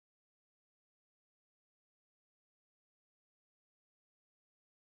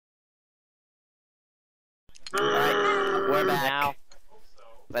Alright, we're back. Now.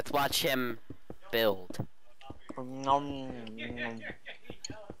 Let's watch him build. I No,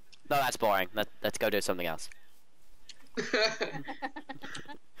 that's boring. Let's go do something else. I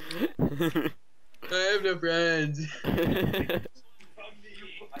have no friends.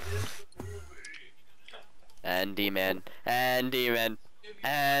 And demon, and demon,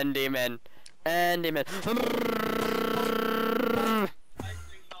 and demon, and demon.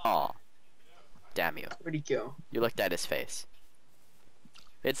 Aw. Damn you. Where'd he go? You looked at his face.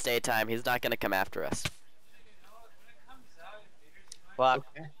 It's daytime. He's not gonna come after us. Fuck.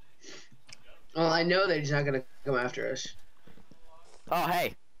 Okay. Well, I know that he's not gonna come after us. Oh,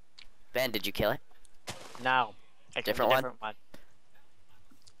 hey. Ben, did you kill it? No. I took Different a one? different one.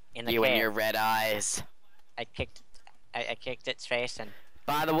 In the You cave. and your red eyes. I kicked its face and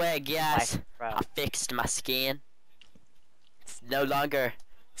By the way, guys, bro. I fixed my skin. It's no longer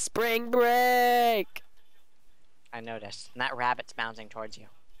spring break. I noticed. And that rabbit's bouncing towards you.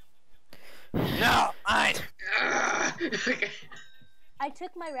 No! Mine! Okay. I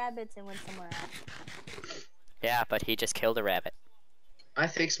took my rabbits and went somewhere else. Yeah, but he just killed a rabbit. I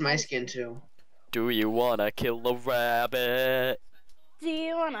fixed my skin too. Do you wanna kill a rabbit? Do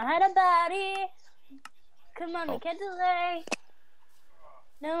you wanna hide a body? Come on, Oh. we can't delay.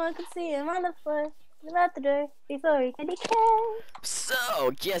 No one can see him on the floor. Out the door before he can decay.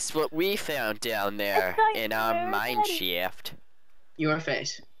 So, guess what we found down there in our mine shaft? Your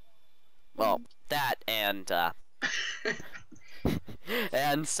face. Well, that and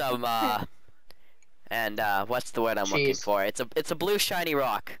and some and what's the word I'm looking Cheese. for? It's a blue shiny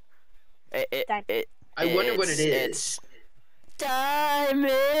rock. I wonder what it It's is.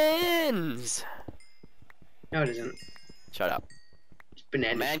 diamonds. No, it isn't. Shut up. It's A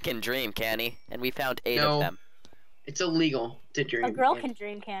bananas. man can dream, can he? And we found 8 No. of them. It's illegal to dream. A girl Yeah. can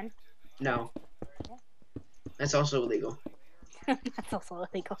dream, can. No. That's also illegal. That's also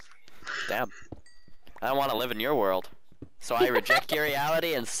illegal. Damn. I don't want to live in your world. So I reject your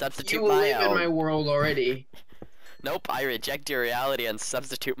reality and substitute You my live own. in my world already. Nope, I reject your reality and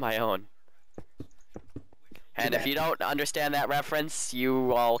substitute my own. And if bad. you don't understand that reference,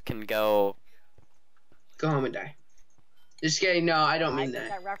 you all can go. Go home and die. Just kidding. No, I don't mean think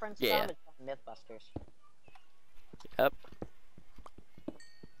that. reference Yeah. from is from Mythbusters. Yep.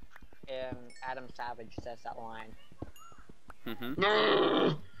 Adam Savage says that line. Mm-hmm.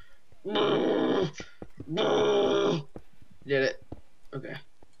 Did it. Okay.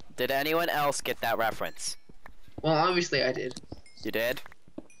 Did anyone else get that reference? Well, obviously I did. You did?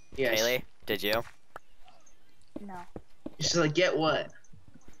 Yes. Kaylee, did you? No. She's like, get what?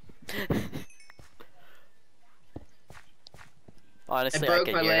 Honestly, I I broke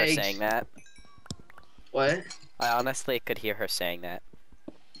could my hear her legs. saying that. What? I honestly could hear her saying that.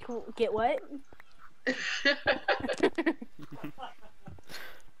 Cool. Get what?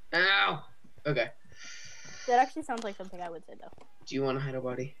 Ow. Okay. That actually sounds like something I would say, though. Do you want to hide a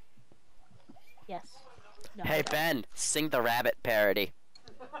body? Yes. No, Hey I don't. Ben, sing the rabbit parody.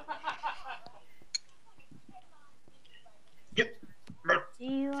 Yep. Do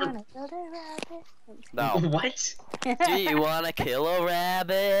you wanna kill the rabbit? No. What? Do you wanna kill a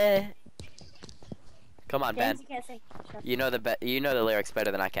rabbit? Come on, Ben. James, you can't sing. Shut You know the lyrics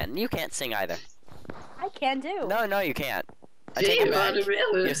better than I can. You can't sing either. up. I can do. No, you can't. I Do take you it back. want to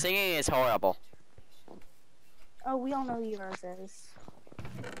really? Your singing is horrible. Oh, we all know yours is.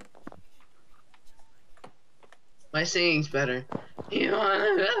 My singing's better. You want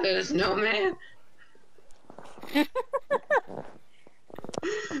to build a snowman?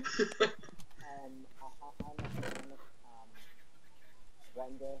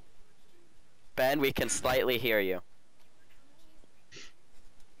 Ben, we can slightly hear you.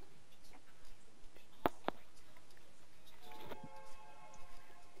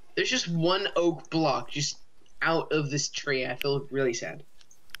 There's just one oak block just out of this tree. I feel really sad.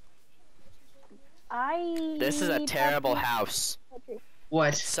 This is a terrible house.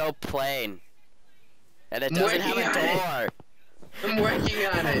 What? So plain. And it I'm doesn't have working on a it. door. I'm working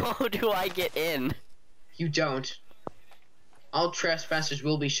on it. How do I get in? You don't. All trespassers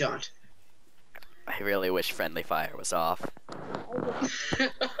will be shot. I really wish friendly fire was off.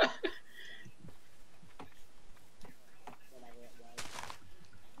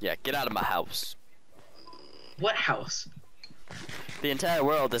 Yeah, get out of my house. What house? The entire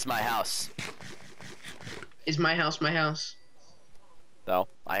world is my house. Is my house my house? Though,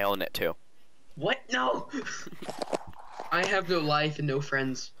 I own it too. What? No! I have no life and no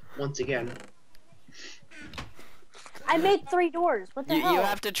friends, once again. I made 3 doors. What the hell? You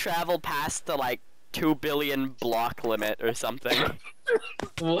have to travel past the, like, 2 billion block limit or something.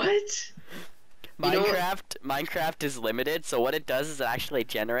 What? You know what? Minecraft is limited, so what it does is it actually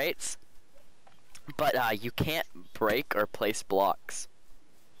generates, but you can't break or place blocks.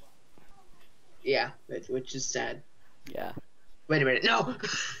 Yeah, which is sad. Yeah. Wait a minute. No.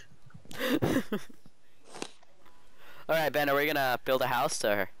 All right, Ben, are we gonna build a house,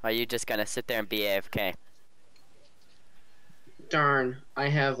 or are you just gonna sit there and be AFK? Darn. I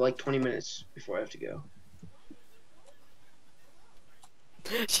have like 20 minutes before I have to go.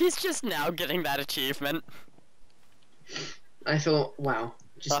 She's just now getting that achievement. I feel wow.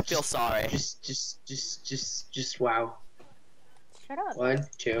 I feel sorry. Just wow. Shut up. 1,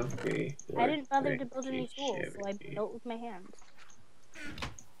 2, 3. I didn't bother to build any tools, so I built with my hands.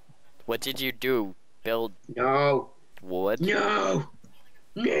 What did you do? Build No. wood? No.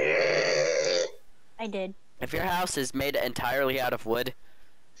 No. I did. If your house is made entirely out of wood,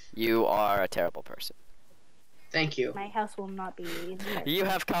 you are a terrible person. Thank you. My house will not be there. You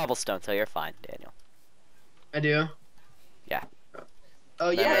have cobblestone, so you're fine, Daniel. I do. Yeah. Oh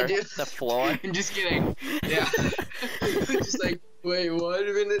yeah, I Remember do. the floor? I'm just kidding. Yeah. Just like, wait, 1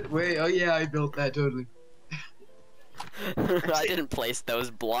 minute. Wait. Oh yeah, I built that totally. I didn't place those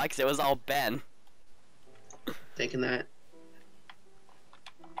blocks. It was all Ben. Taking that.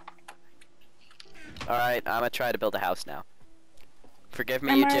 Alright, I'm gonna try to build a house now. Forgive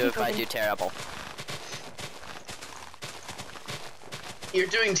me, I'm you two, already if I building. do terrible. You're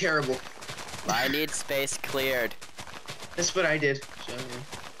doing terrible. I need space cleared. That's what I did. So, yeah.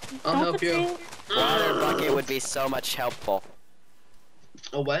 I'll Don't help you. betray- Water bucket would be so much helpful.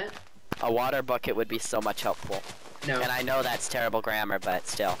 A what? A water bucket would be so much helpful. No. And I know that's terrible grammar, but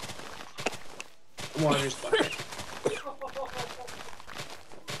still. Water's bucket.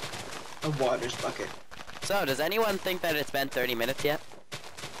 A water's bucket. So, does anyone think that it's been 30 minutes yet?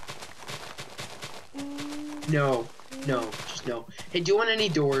 No. No. Just no. Hey, do you want any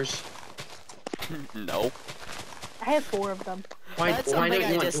doors? No. I have 4 of them. Why? That's Why something don't you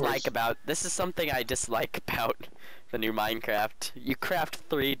I want dislike doors? about. This is something I dislike about the new Minecraft. You craft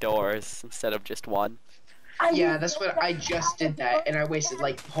 3 doors instead of just 1. Yeah, that's what I just did that, and I wasted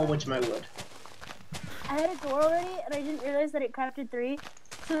like a whole bunch of my wood. I had a door already, and I didn't realize that it crafted 3.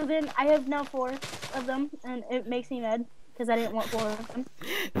 So then I have now 4 of them, and it makes me mad because I didn't want 4 of them.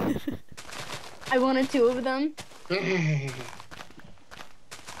 I wanted 2 of them.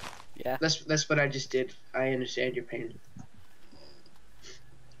 Yeah. That's what I just did. I understand your pain.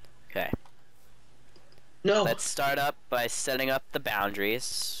 Okay. No. Let's start up by setting up the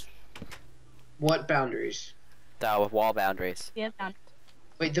boundaries. What boundaries? The wall boundaries. We have found.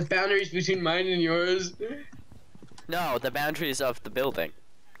 Wait, the boundaries between mine and yours? No, the boundaries of the building.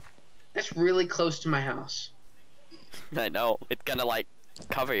 That's really close to my house. I know. It's gonna, like,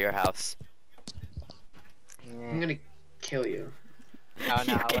 cover your house. I'm gonna kill you. Oh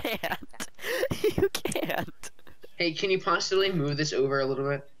no. You can't. You can't. Hey, can you possibly move this over a little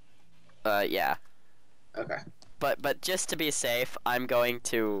bit? Yeah. Okay. But just to be safe, I'm going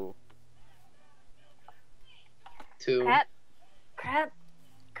to... 2. Crap. Crap.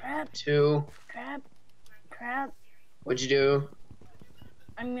 Crap. 2. Crap. Crap. What'd you do?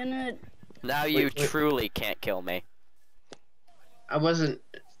 I'm gonna. Now you Wait. truly can't kill me. I wasn't.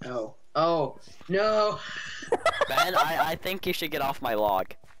 Oh. Oh. No. Ben, I think you should get off my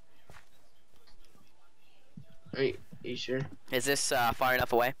log. Are you sure? Is this far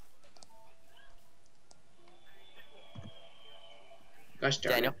enough away? Gosh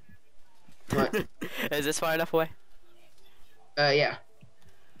darn Daniel? it. What? Is this far enough away? Yeah.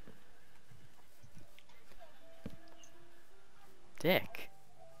 Dick.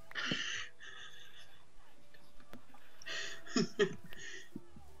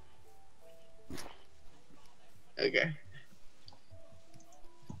 Okay.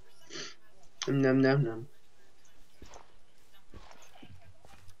 Num num num.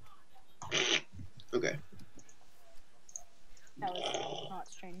 Okay. That was not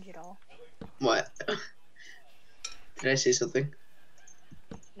strange at all. What? Did I say something?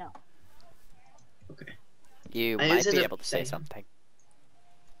 No. Okay. You I might just be ended able up to say saying- something.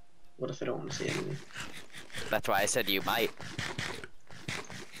 What if I don't want to say anything? That's why I said you might.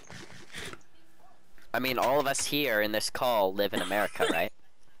 I mean, all of us here in this call live in America, right?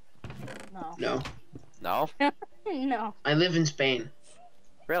 No. No. No? No. I live in Spain.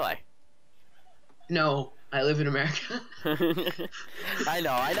 Really? No. I live in America. I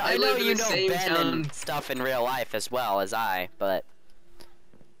know I know live in you the know same Ben town. and stuff in real life as well as I, but...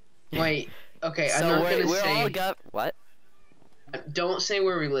 Wait. Okay, I'm so not we're, gonna we're all say. got... What? Don't say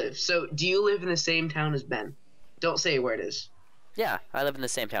where we live. So, do you live in the same town as Ben? Don't say where it is. Yeah, I live in the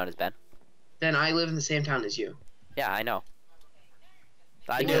same town as Ben. Then I live in the same town as you. Yeah, I know.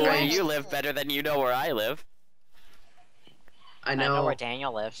 I know know where guys? you live better than you know where I live. I I know know. where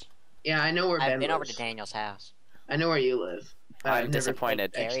Daniel lives. Yeah, I know where Ben I've been over lives. to Daniel's house. I know where you live. But I'm I've never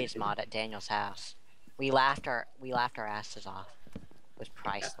disappointed. actually Gary's been. mod at Daniel's house. We laughed our asses off. It was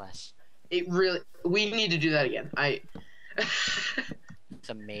priceless. It really. We need to do that again. It's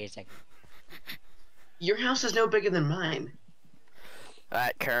amazing. Your house is no bigger than mine.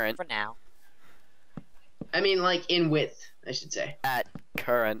 At current. For now. I mean, like in width, I should say. At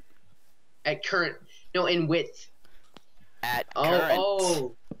current. At current. No, in width. At Oh, current.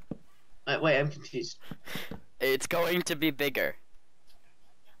 oh. Wait, I'm confused. It's going to be bigger.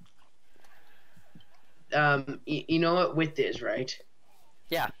 You know what width is, right?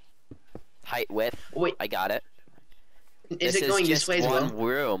 Yeah. Height, width. Wait, I got it. is it going just this way as well? one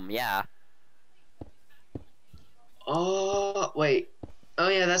room, yeah. Oh, wait. Oh,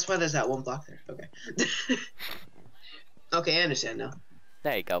 yeah, that's why there's that one block there. Okay. Okay, I understand now.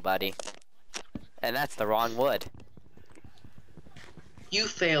 There you go, buddy. And that's the wrong wood. You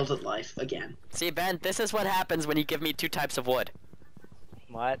failed at life again. See, Ben, this is what happens when you give me 2 types of wood.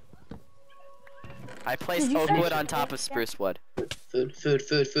 What? I placed Did you oak say wood on shit? top of spruce wood. Food, food,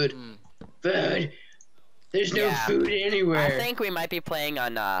 food, food, Mm. food. There's no Yeah. food anywhere. I think we might be playing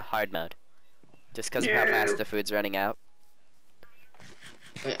on hard mode. Just because of how No. fast the food's running out.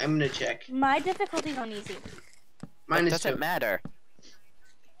 Wait, I'm gonna check. My difficulty's on easy. Mine It is doesn't too. matter.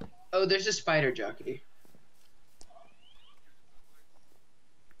 Oh, there's a spider jockey.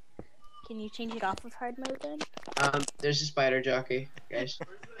 Can you change it off of hard mode then? There's a spider jockey, guys.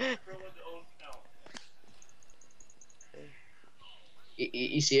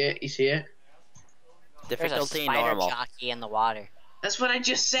 You see it? You see it? There's a Difficulty spider normal. jockey in the water. That's what I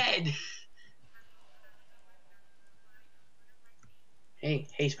just said. Hey,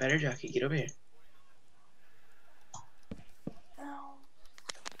 spider jockey, get over here. Oh.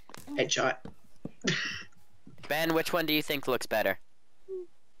 Headshot. Ben, which one do you think looks better?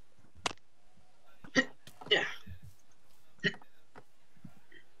 Yeah.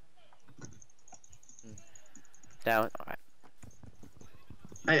 No? Alright.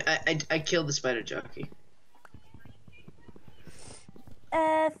 I killed the spider jockey.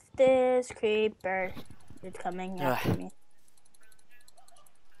 F this creeper. It's coming after Ugh. me.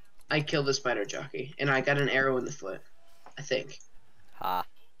 I killed the spider jockey, and I got an arrow in the foot. I think. Ha.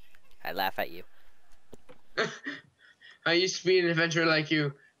 I laugh at you. I used to be an adventurer like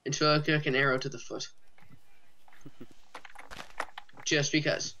you until I took an arrow to the foot. Just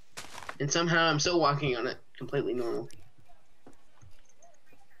because. And somehow I'm still walking on it. Completely normal.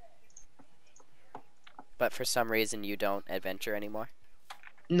 But for some reason you don't adventure anymore?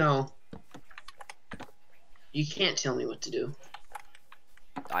 No. You can't tell me what to do.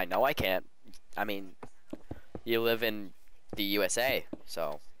 I know I can't. I mean, you live in the USA,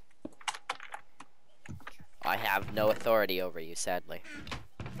 so I have no authority over you, sadly.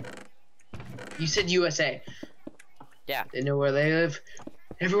 You said USA. Yeah. They know where they live.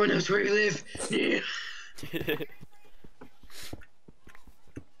 Everyone knows where you live. Yeah.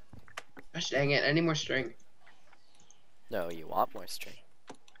 Gosh dang it, I need more string. No, you want more string.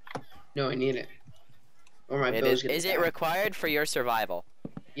 No, I need it. Or my bow's gonna Is it die. required for your survival?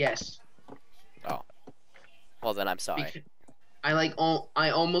 Yes. Well, then I'm sorry. Because I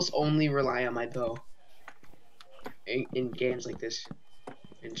almost only rely on my bow. In games like this.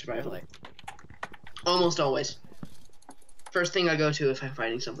 In survival. Really? Almost always. First thing I go to if I'm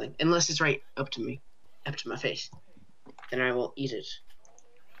finding something. Unless it's right up to me. Up to my face. Then I will eat it.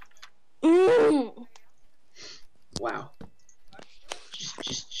 Mm. Wow.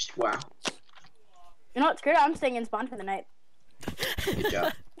 Just wow. You know what? Screw it. I'm staying in spawn for the night. Good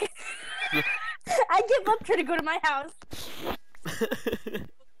job. I give up trying to go to my house.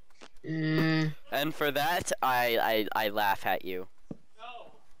 And for that, I laugh at you.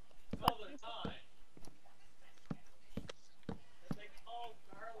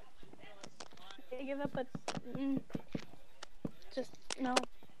 I give up, but just no.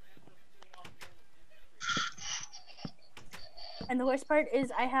 And the worst part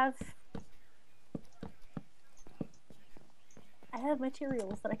is I have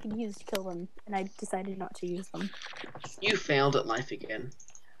materials that I could use to kill them, and I decided not to use them. You failed at life again.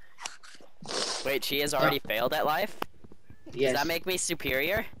 Wait, she has already failed at life? Yes. Does that make me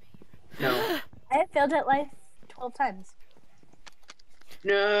superior? No. I have failed at life 12 times.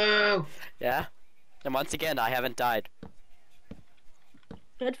 No. Yeah. And once again, I haven't died.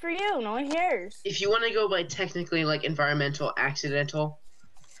 Good for you. No one cares. If you want to go by technically like environmental accidental,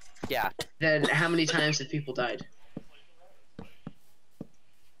 Yeah. then how many times have people died?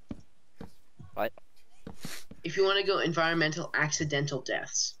 What? If you want to go environmental accidental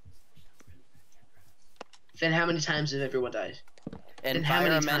deaths, then how many times has everyone died? Then how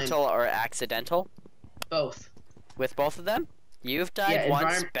many Environmental or accidental? Both. With both of them? You've died Yeah,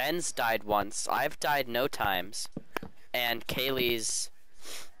 once, Ben's died once, I've died no times, and Kaylee's,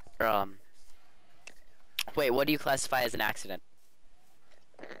 wait, what do you classify as an accident?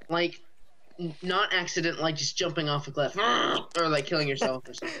 Like, not accident, like just jumping off a cliff, or like killing yourself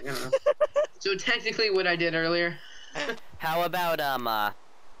or something, I don't know. So technically what I did earlier. How about,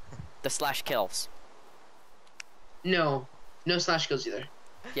 the slash kills? No slash kills either.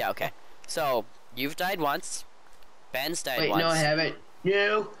 Yeah, okay. So, you've died once, Ben's died Wait, once. no, I haven't.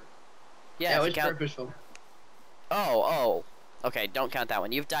 No. Yeah, that if was you count... purposeful. Oh. Okay, don't count that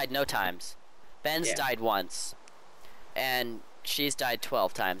one. You've died no times. Ben's Yeah. died once. And she's died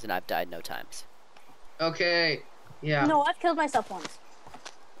 12 times, and I've died no times. Okay. Yeah. No, I've killed myself once.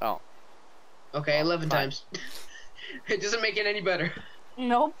 Oh. Okay, 11 fine. times. It doesn't make it any better.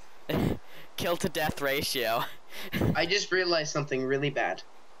 Nope. Kill to death ratio. I just realized something really bad.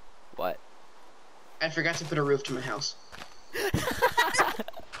 What? I forgot to put a roof to my house.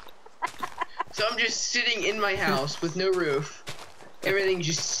 So I'm just sitting in my house with no roof. Everything's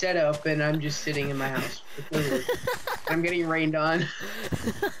just set up, and I'm just sitting in my house with no roof. I'm getting rained on.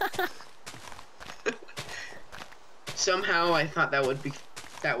 Somehow I thought that would be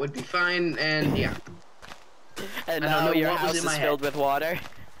fine, and yeah. And I don't now know your what was house in is my filled head. with water.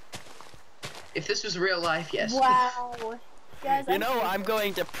 If this was real life, yes. Wow. Guys, You know, I'm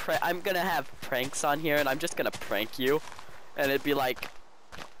gonna have pranks on here, and I'm just gonna prank you. And it'd be like,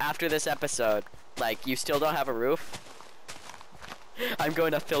 after this episode, like, you still don't have a roof? I'm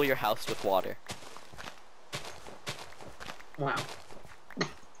going to fill your house with water. Wow.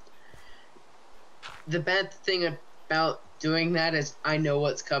 The bad thing about doing that is I know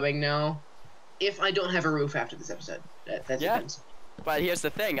what's coming now. If I don't have a roof after this episode, that Yeah. depends. But here's the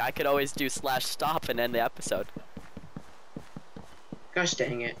thing, I could always do slash stop and end the episode. Gosh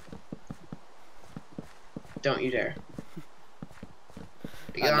dang it. Don't you dare.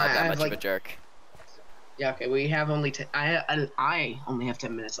 I'm not that I have, much of a jerk. Yeah, okay, we have only I only have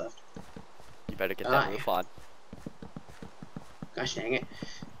 10 minutes left. You better get that Aye. roof on. Gosh dang it.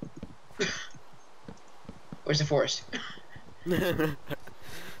 Where's the forest?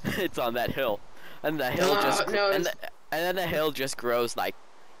 It's on that hill. And the hill just no, and then the hill just grows like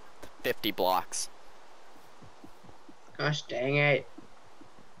 50 blocks. Gosh dang it.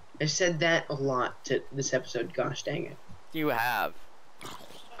 I've said that a lot to this episode, gosh dang it. You have.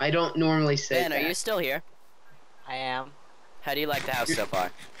 I don't normally say Ben, that. are you still here? I am. How do you like the house so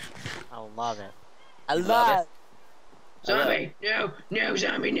far? I love it. I You love love it? it. Zombie! No,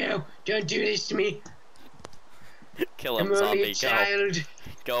 zombie, no! Don't do this to me! Kill I'm him, only a zombie. Go. child!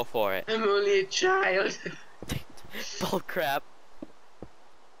 Go for it. I'm only a child! Bull crap.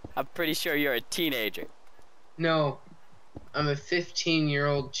 I'm pretty sure you're a teenager. No. I'm a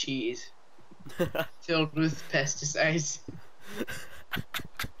 15-year-old cheese. Filled with pesticides.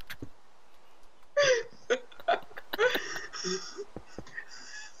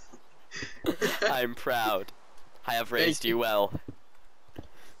 I'm proud. I have raised you well.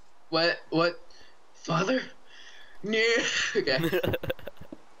 What? Father? No! Okay.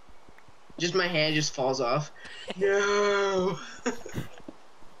 Just my hand just falls off. No!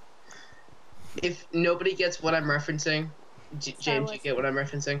 If nobody gets what I'm referencing, James, you get what I'm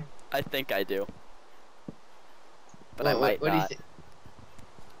referencing? I think I do. But I might what do you not. think?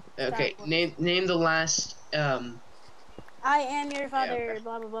 Okay, name the last I am your father, okay.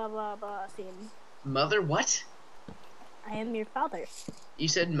 blah blah blah blah blah scene. mother. What? I am your father. You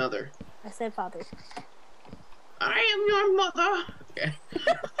said mother. I said father. I am your mother. Okay.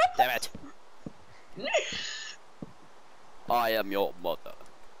 Damn it. I am your mother.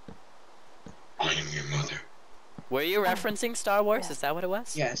 I am your mother. Were you referencing Star Wars? Yeah. Is that what it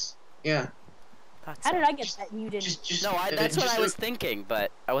was? Yes. Yeah. Thought How so. did I get that? You didn't. Just No, that's what just I was thinking,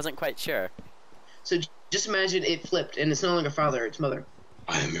 but I wasn't quite sure. So just imagine it flipped, and it's no longer father, it's mother.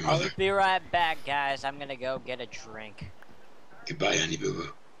 I am your I'll be right back, guys. I'm gonna go get a drink. Goodbye, honey boo boo.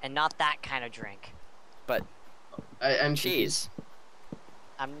 And not that kind of drink. But I'm cheese.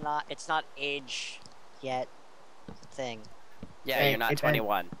 I'm not, it's not age yet thing. Yeah, Hey, you're not hey, Ben.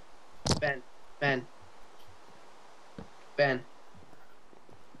 21. Ben.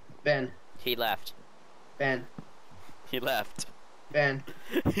 He left. Ben. He left. Ben.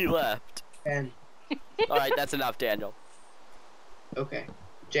 He left. Ben. Alright, that's enough, Daniel. Okay.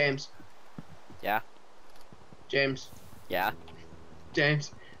 James. Yeah? James. Yeah?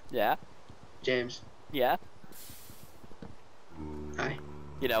 James. Yeah? James. Yeah? Hi.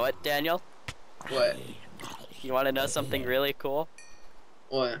 You know what, Daniel? What? You want to know something really cool?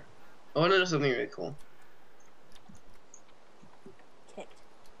 What? I want to know something really cool. Kicked.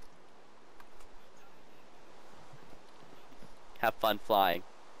 Have fun flying.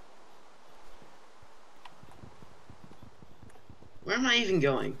 Where am I even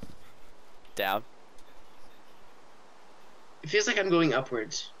going? Down. It feels like I'm going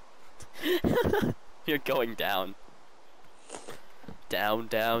upwards. You're going down. Down,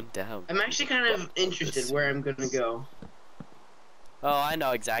 down, down. I'm actually kind of interested where I'm gonna go. Oh, I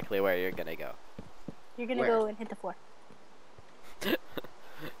know exactly where you're gonna go. You're gonna Where? go and hit the floor. Down,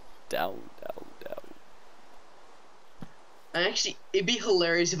 down, down. It'd be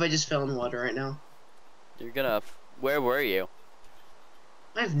hilarious if I just fell in water right now. You're gonna. Where were you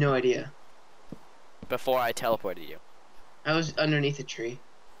I have no idea. before I teleported you? I was underneath a tree.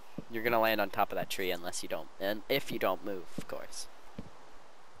 You're gonna land on top of that tree unless you don't, and if you don't move, of course.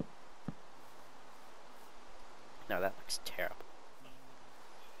 No, that looks terrible.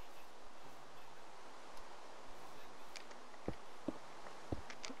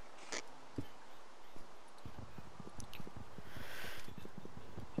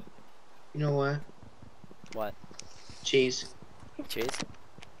 You know what? What? Cheese. Cheese?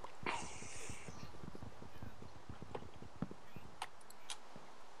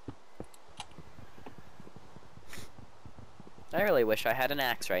 I really wish I had an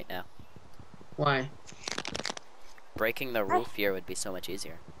axe right now. Why? Breaking the roof here would be so much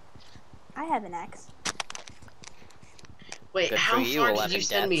easier. I have an axe. Wait, Good how for you, far did 11 you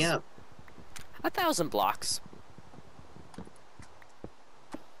send me deaths. up? 1,000 blocks.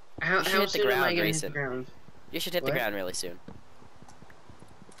 How You should hit the soon am I ground gonna hit recent. the ground? You should hit the What? ground really soon.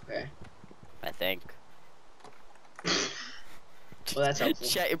 Okay. I think. Well, that's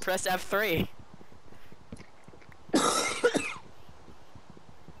helpful. Press F3.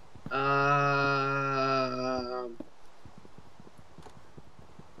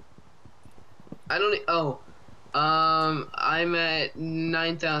 I don't. I'm at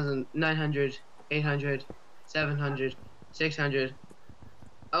 9,000, 900, 800, 700, 600.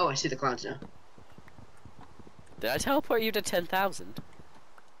 Oh, I see the clouds now. Did I teleport you to 10,000?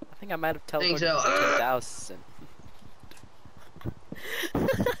 I think I might have teleported Think so. you to 10,000.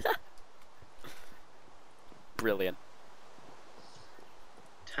 Brilliant.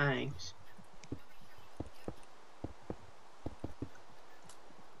 Times.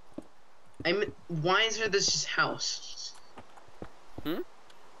 Why is there this house? Hmm?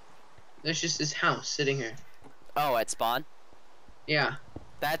 There's just this house sitting here. Oh, at spawn? Yeah.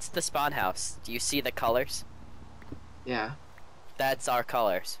 That's the spawn house. Do you see the colors? Yeah. That's our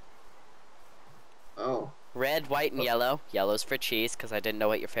colors. Oh. Red, white, and yellow. Yellow's for cheese, because I didn't know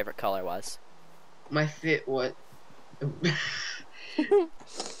what your favorite color was. What?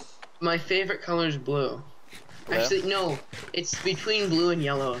 My favorite color is blue. Blue? Actually, no. It's between blue and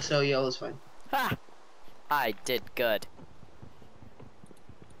yellow, so yellow's fine. Ha! I did good.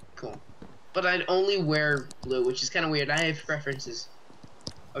 Cool. But I'd only wear blue, which is kind of weird. I have preferences.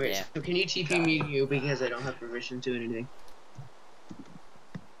 Okay, Yeah. so can you TP me to you because I don't have permission to anything?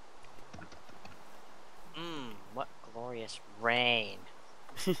 What glorious rain.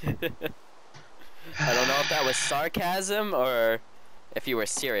 I don't know if that was sarcasm or if you were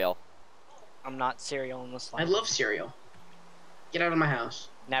cereal. I'm not cereal in the I slightest. love cereal. Get out of my house.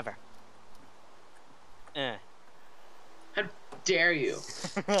 Never. How dare you?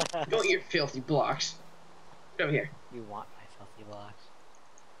 You want your filthy blocks. Get over here. You want my filthy blocks.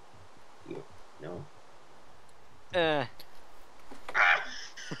 No. Ah.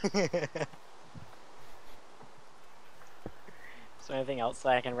 Is there anything else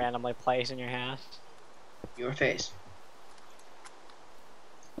that I can randomly place in your house? Your face.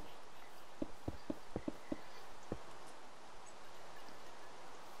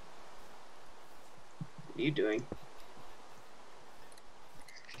 What are you doing?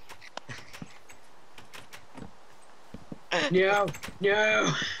 No!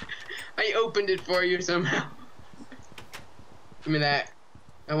 No! I opened it for you somehow. Give me that.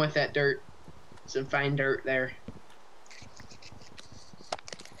 I want that dirt. Some fine dirt there.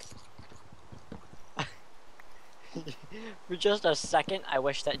 For just a second, I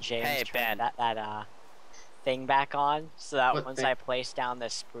wish that James Hey, Ben. turned that thing back on, so that What once thing? I placed down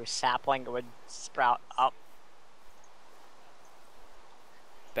this spruce sapling, it would sprout up.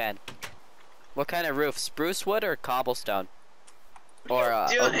 Ben. What kind of roof? Spruce wood or cobblestone? Or oak?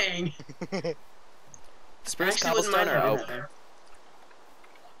 Doing? Spruce, Actually, wouldn't cobblestone, mind or having oak? that there.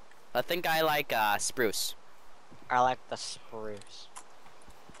 I think I like spruce. I like the spruce.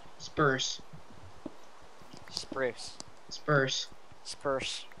 Spurs. Spruce. Spurs.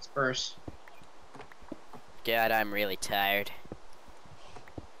 Spruce. Spurs. God, I'm really tired.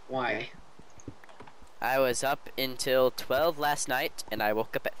 Why? I was up until 12 last night, and I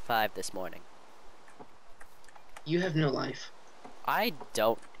woke up at 5 this morning. You have no life. I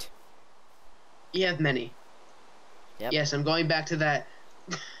don't. You have many. Yep. Yes, I'm going back to that.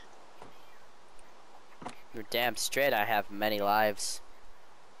 You're damn straight I have many lives.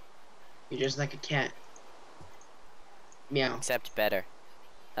 You're just like a cat. Meow. Except better.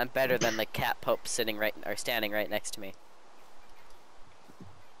 I'm better than the cat pope sitting right or standing right next to me.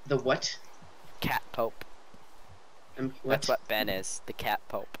 The what? Cat pope. What? That's what Ben is. The cat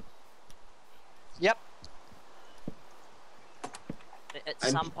pope. Yep. At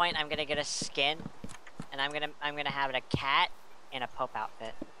some point, I'm gonna get a skin, and I'm gonna have it a cat and a pope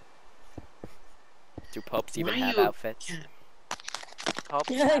outfit. Do popes even Why have you- outfits? Popes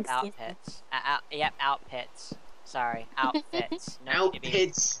Yeah, have excuse me. outfits. Yep, outfits. Sorry, outfits. No need to be-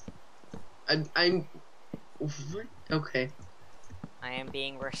 Outfits. I'm. What? Okay. I am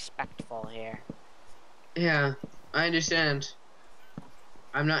being respectful here. Yeah, I understand.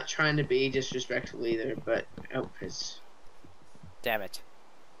 I'm not trying to be disrespectful either, but outfits. Damn it.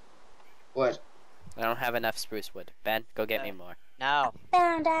 What? I don't have enough spruce wood. Ben, go get me more. No,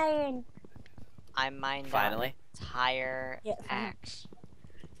 Found iron. I mined Finally. out an entire Yeah, finally. axe.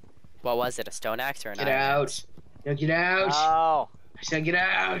 What was it? A stone axe or an Get iron out. axe? No, get out. No, I said get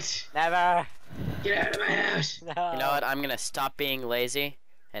out. never. Get out of my house. No. You know what? I'm gonna stop being lazy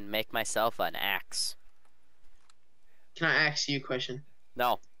and make myself an axe. Can I ask you a question?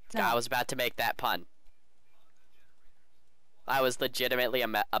 No. No. I was about to make that pun. I was legitimately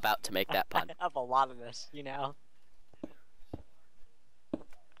about to make that pun. I have a lot of this, you know.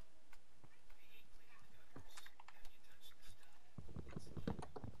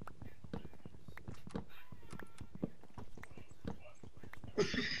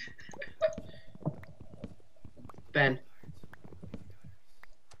 Ben.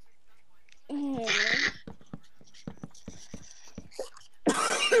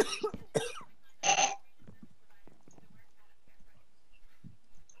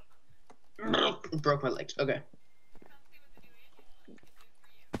 Broke my legs. Okay.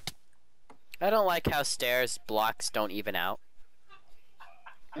 I don't like how stairs blocks don't even out.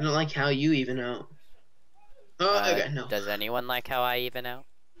 I don't like how you even out. Oh, okay, no. Does anyone like how I even out?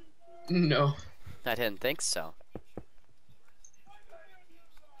 No. I didn't think so.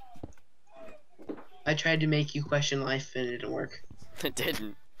 I tried to make you question life and it didn't work. It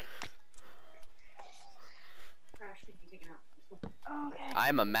didn't. Okay.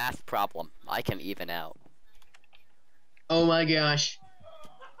 I'm a math problem. I can even out. Oh my gosh.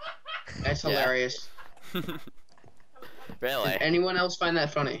 That's Yeah. hilarious. Really? Did anyone else find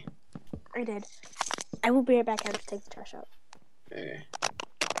that funny? I did. I will be right back. I have to take the trash out. Okay.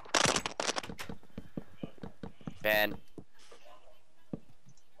 Ben.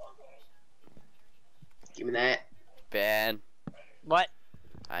 Give me that. Ben. What?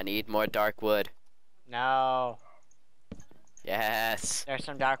 I need more dark wood. No. Yes. There's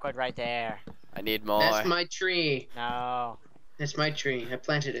some dark wood right there. I need more. That's my tree. No. That's my tree. I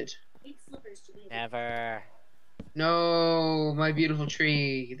planted it. Never. No, my beautiful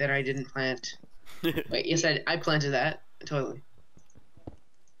tree that I didn't plant. Wait, yes, I planted that. Totally.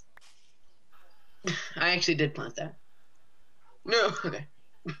 I actually did plant that. No, okay.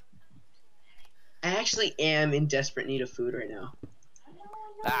 I actually am in desperate need of food right now.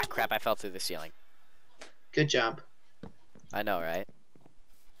 Ah, crap, I fell through the ceiling. Good job. I know, right?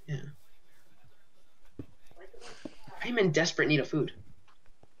 Yeah. I'm in desperate need of food.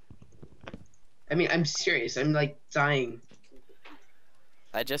 I mean, I'm serious. I'm like dying.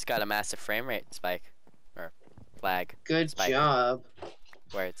 I just got a massive frame rate spike. Or lag. Good Spike. job.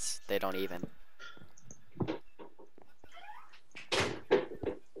 Where they don't even.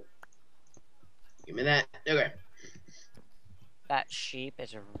 Give me that. Okay. That sheep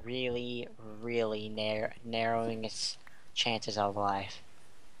is really, really narrowing its chances of life.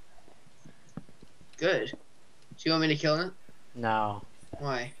 Good. Do you want me to kill it? No.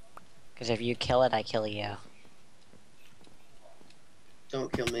 Why? Because if you kill it, I kill you.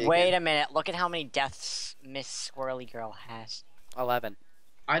 Don't kill me. Wait again. a minute. Look at how many deaths Miss Squirrely Girl has. 11.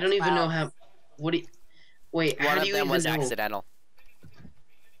 I don't even know Wow. how. What do you? Wait. One how do of you them even was know? accidental.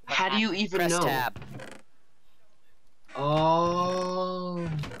 How do you even Press know? tab. Oh.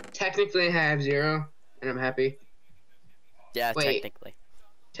 Technically, I have 0, and I'm happy. Yeah, Wait. technically.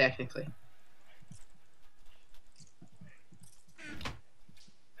 Technically.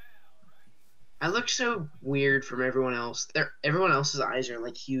 I look so weird from everyone else. Everyone else's eyes are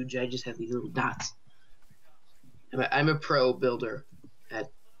like huge. I just have these little dots. I'm a pro builder at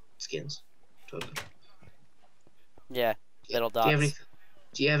skins. Totally. Yeah, little Do you have any? dots.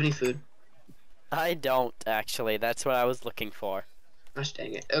 Do you have any food? I don't actually. That's what I was looking for. Gosh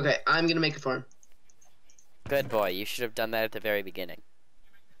dang it. Okay, I'm gonna make a farm. Good boy. You should have done that at the very beginning.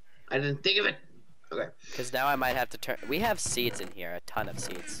 I didn't think of it. Okay. Because now I might have to turn. We have seeds in here. A ton of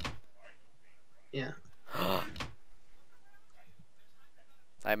seeds. Yeah.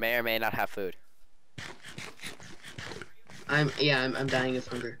 I may or may not have food. I'm dying of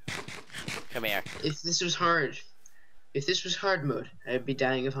hunger. Come here. If this was hard mode, I'd be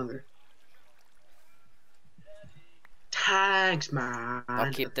dying of hunger. Tags, man.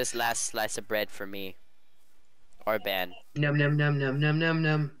 I'll keep this last slice of bread for me. Or Ben. Num num num num num num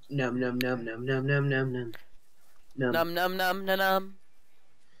num num num num num num num num num. Num num num num num.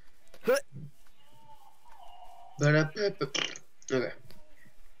 Okay.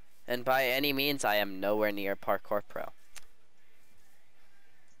 And by any means, I am nowhere near parkour pro.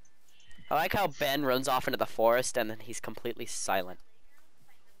 I like how Ben runs off into the forest and then he's completely silent.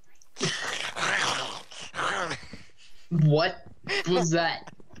 What was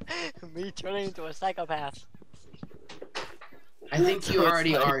that? Me turning into a psychopath. I think you So it's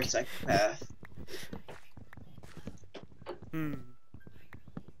already like- are a psychopath.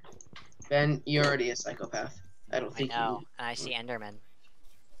 Ben, you're already a psychopath. I don't I think know, you. and I see Enderman.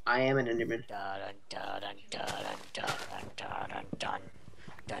 I am an Enderman. Dun dun dun dun dun dun dun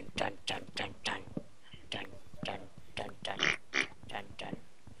dun dun dun dun dun dun dun dun dun dun dun dun.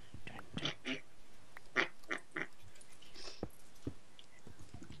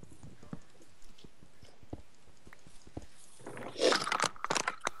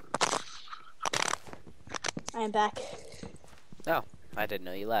 I am back. Oh, I didn't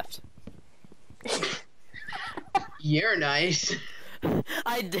know you left. You're nice.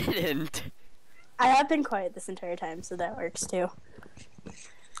 I didn't. I have been quiet this entire time, so that works too.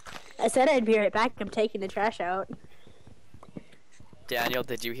 I said I'd be right back. I'm taking the trash out. Daniel,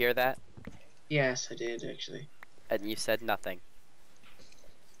 did you hear that? Yes, I did actually. And you said nothing.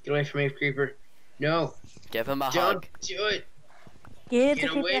 Get away from me, creeper. No, Give him a don't hug. do it. Get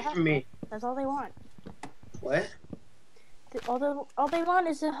Get away from me. That's all they want. What? All they want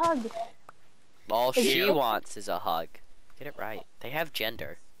is a hug. All she You. wants is a hug. Get it right. They have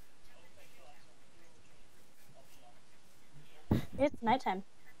gender. It's nighttime.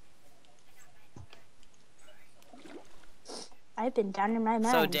 I've been down in my mind.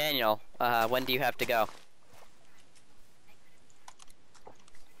 So Daniel, when do you have to go?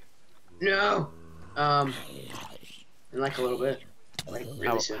 No. In like a little bit. Like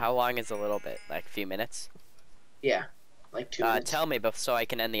really soon. How long is a little bit? Like a few minutes? Yeah. Like 2 minutes. Tell me so I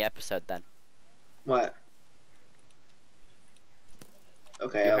can end the episode then. What?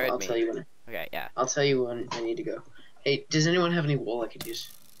 Okay, You I'll, heard I'll me. tell you when. Okay, yeah. I'll tell you when I need to go. Hey, does anyone have any wool I could use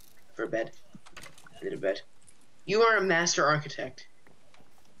for a bed? I need a bed. You are a master architect.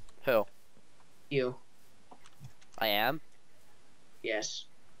 Who? You. I am? Yes.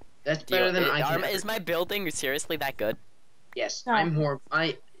 That's Do you- better than I can. Is my building seriously that good? Yes, No. I'm horrible.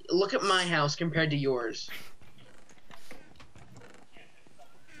 I look at my house compared to yours.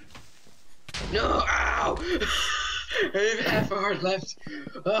 No! Ow! I have half a heart left.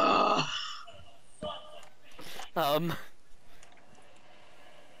 Oh,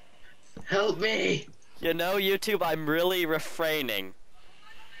 help me! You know, YouTube, I'm really refraining.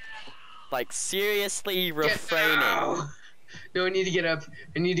 Like, seriously refraining. Ow! No, I need to get up.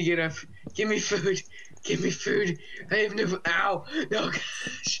 I need to get up. Give me food. Give me food. I have no. Ow! No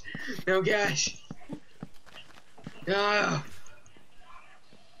gosh. No gosh. No.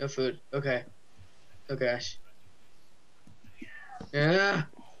 No food. Okay. Oh gosh. Yeah.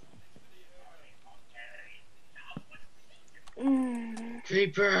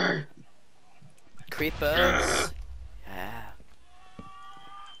 Creeper. Creepers. Yeah.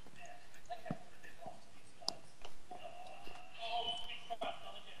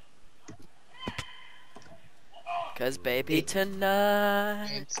 Cause baby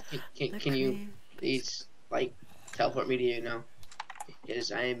tonight. Can you please like teleport me to you now?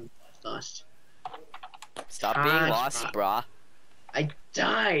 Because I'm lost. Stop being lost, brah. I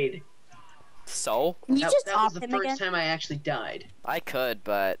died. So? Can you just that was off the him first again? time I actually died. I could,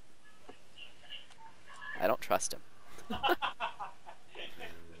 but I don't trust him.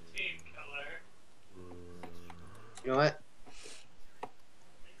 You know what?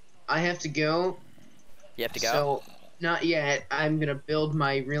 I have to go. You have to go? So, not yet. I'm gonna build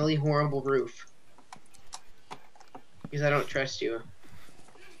my really horrible roof. Because I don't trust you.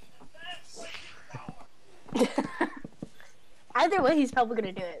 Either way, he's probably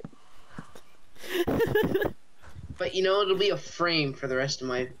gonna do it. But you know, it'll be a frame for the rest of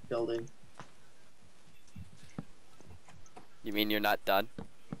my building. You mean you're not done?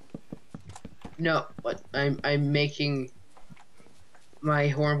 No, what? I'm making my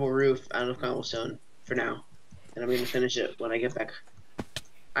horrible roof out of cobblestone for now, and I'm gonna finish it when I get back.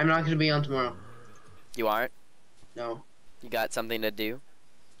 I'm not gonna be on tomorrow. You aren't? No. You got something to do?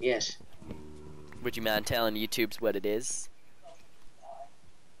 Yes. Would you mind telling YouTube's what it is?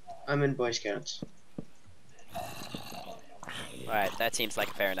 I'm in Boy Scouts. Alright, that seems like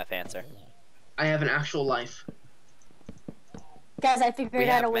a fair enough answer. I have an actual life. Guys, I figured We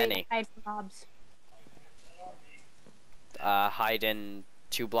out have a way many. to hide from mobs. Hide in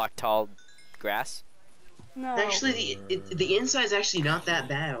 2-block tall grass? No. Actually, the inside's actually not that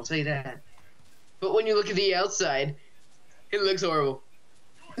bad. I'll tell you that. But when you look at the outside, it looks horrible.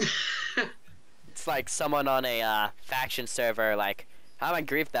 It's like someone on a faction server like, how am I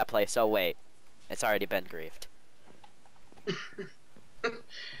griefed that place? Oh wait, it's already been griefed.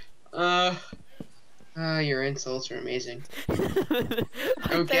 Your insults are amazing. Okay.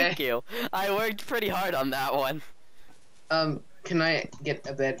 Thank you. I worked pretty hard on that one. Can I get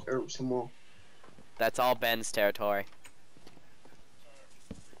a bed or some wool? That's all Ben's territory.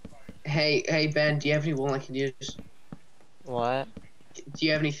 Hey Ben, do you have any wool I can use? What? Do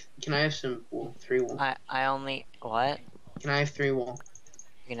you have any? Can I have some wool? 3 wool. I only what? Can I have 3 wool?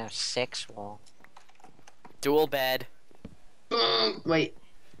 You can have 6 wool. Dual bed. Wait,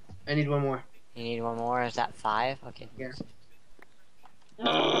 I need 1 more. You need 1 more? Is that 5? Okay. Yeah.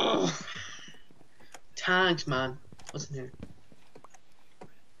 Thanks, man. What's in here?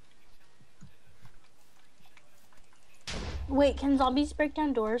 Wait, can zombies break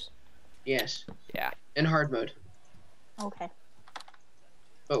down doors? Yes. Yeah. In hard mode, Okay.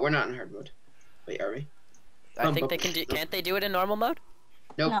 but we're not in hard mode. Wait, are we? I think they can do. Can't they do it in normal mode?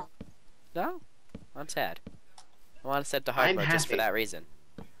 Nope. No. No. I'm sad. I want to set it to hard I'm mode just for happy. that reason.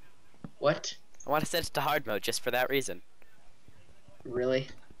 What? I want to set it to hard mode just for that reason. Really?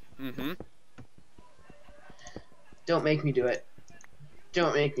 Mm-hmm. Don't make me do it.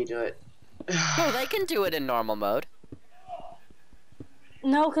 Don't make me do it. No, they can do it in normal mode.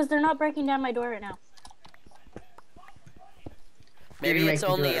 No, because they're not breaking down my door right now. Maybe Didn't it's make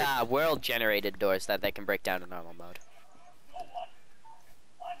me do only it. world-generated doors that they can break down in normal mode.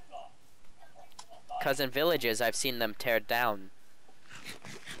 Because in villages, I've seen them tear down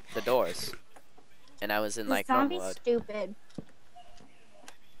the doors. And I was in, The like, normal zombie's mode. stupid.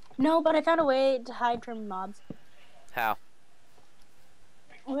 No, but I found a way to hide from mobs. How?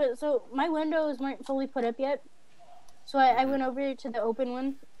 Okay, so my windows weren't fully put up yet. So I went over to the open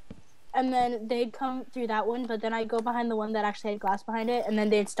one. And then they'd come through that one, but then I'd go behind the one that actually had glass behind it. And then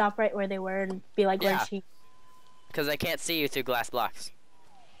they'd stop right where they were and be like, Yeah. where's she? Because I can't see you through glass blocks.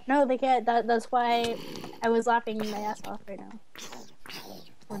 No, they can't. That's why I was laughing my ass off right now.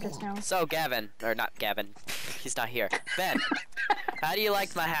 Or just now. So, Gavin, or not Gavin, he's not here. Ben, how do you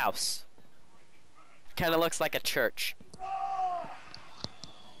like my house? Kind of looks like a church.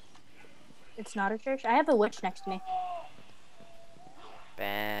 It's not a church. I have a witch next to me.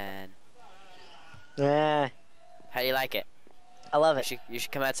 Ben, Yeah. how do you like it? I love You it.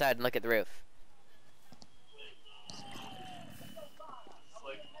 should come outside and look at the roof.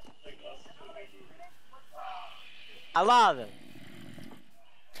 I love it.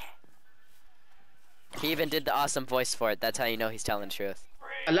 He even did the awesome voice for it. That's how you know he's telling the truth.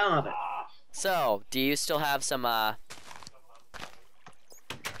 I love it. So, do you still have some,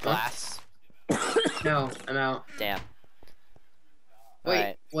 glass? No, I'm out. Damn. Wait,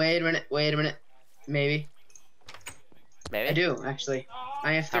 Alright. wait a minute. Maybe. Maybe? I do, actually.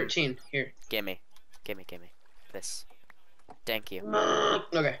 I have 13. Here. Gimme. Gimme. This. Thank you.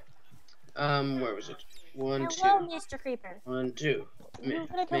 Okay. Where was it? 1, 2. Hello, Mr. Creeper. 1, 2. You're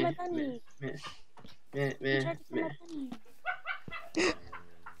gonna kill my bunny. You Meh. tried to kill my bunny.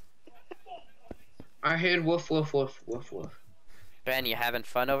 I heard woof, woof, woof, woof, woof. Ben, you having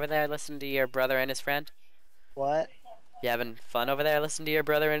fun over there listening to your brother and his friend? What? You having fun over there listening to your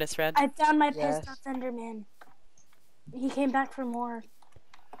brother and his friend? I found my Yes. pissed off Enderman. He came back for more.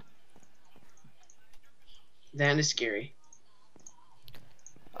 That is scary.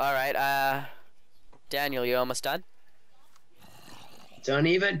 Alright, Daniel, you almost done? Don't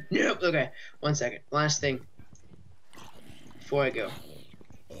even. Nope. Okay. 1 second. Last thing. Before I go.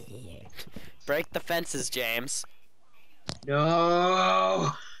 Break the fences, James.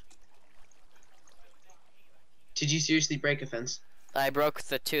 No. Did you seriously break a fence? I broke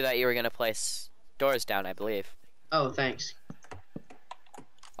the 2 that you were gonna place doors down, I believe. Oh, thanks.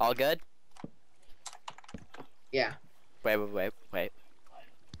 All good? Yeah. Wait.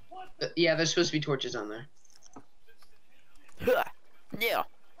 Yeah, there's supposed to be torches on there. Huh. Yeah.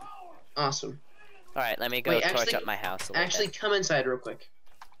 Awesome. All right, let me go Wait, torch actually- up my house a little Actually, bit. come inside real quick.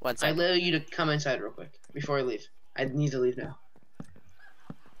 One I second. allow you to come inside real quick before I leave. I need to leave now.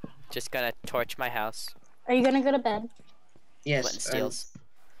 Just gonna torch my house. Are you gonna go to bed? Yes. Flint and steels.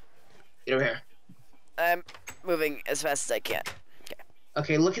 Get over here. I'm moving as fast as I can.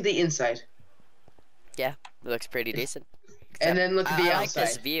 Okay, look at the inside. It looks pretty decent. And then look at the I like this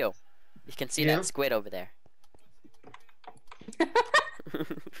outside. view. You can see You do? that squid over there.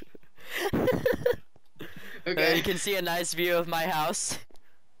 Okay. You can see a nice view of my house.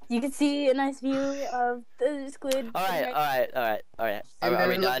 You can see a nice view of the squid. All right. And Are we then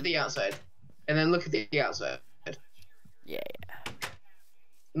look done? at the outside. And then look at the outside. Yeah.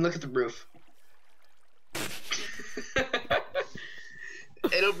 And look at the roof.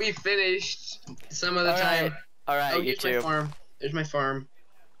 It'll be finished some other time. All right, Oh, here's my YouTube. farm. There's my farm.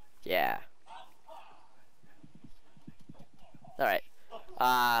 Yeah. All right.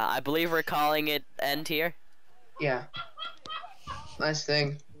 I believe we're calling it end here. Yeah. Last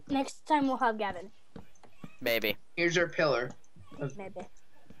thing. Next time we'll have Gavin. Maybe. Here's our pillar. Maybe.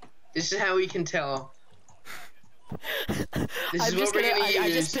 This is how we can tell. This is what we're gonna use.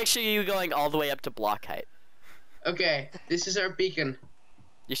 I just picture you going all the way up to block height. Okay, this is our beacon.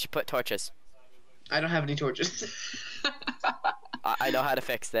 You should put torches. I don't have any torches. I know how to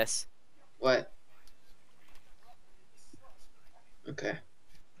fix this. What? Okay.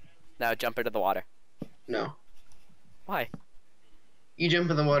 Now jump into the water. No. Why? You jump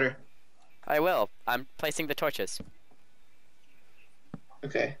in the water. I will. I'm placing the torches.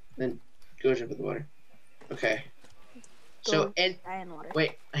 Okay. Then go jump in the water. Okay. So Go end. die in the water.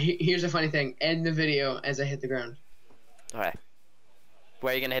 Wait. Here's a funny thing. End the video as I hit the ground. All right.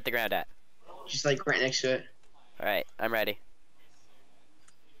 Where are you gonna hit the ground at? Just like right next to it. All right. I'm ready.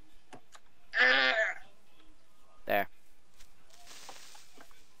 Ah! There.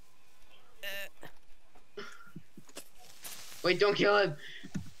 Wait! Don't kill him.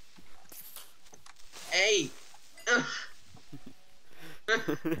 Hey. Ugh.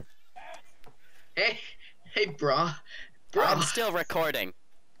 Hey. Hey, brah. I'm Brah. still recording.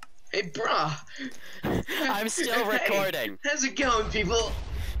 Hey, brah. I'm still Hey, recording. how's it going, people?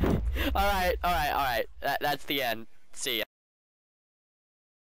 All right. That's the end. See ya.